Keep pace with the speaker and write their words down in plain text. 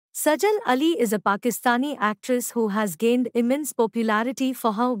Sajal Ali is a Pakistani actress who has gained immense popularity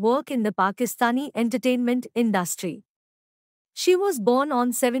for her work in the Pakistani entertainment industry. She was born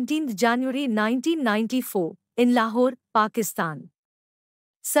on 17th January 1994 in Lahore, Pakistan.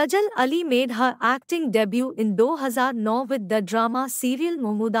 Sajal Ali made her acting debut in 2009 with the drama serial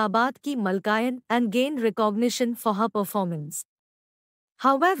Mahmoodabad Ki Malkayan and gained recognition for her performance.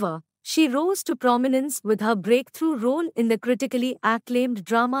 However, she rose to prominence with her breakthrough role in the critically acclaimed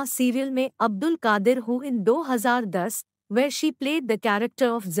drama serial Mein Abdul Qadir Hu in 2010, where she played the character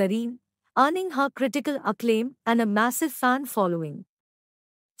of Zareen, earning her critical acclaim and a massive fan following.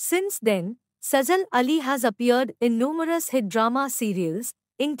 Since then, Sajal Ali has appeared in numerous hit drama serials,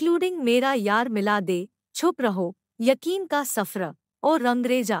 including Mera Yaar Mila De, Chup Raho, Yakeen Ka Safra, or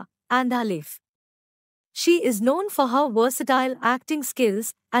Rangreja, and Halif. She is known for her versatile acting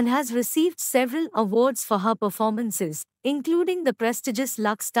skills and has received several awards for her performances, including the prestigious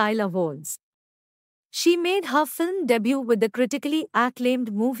Lux Style Awards. She made her film debut with the critically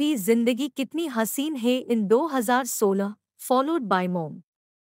acclaimed movie Zindagi Kitni Haseen Hai in 2016, followed by Mom.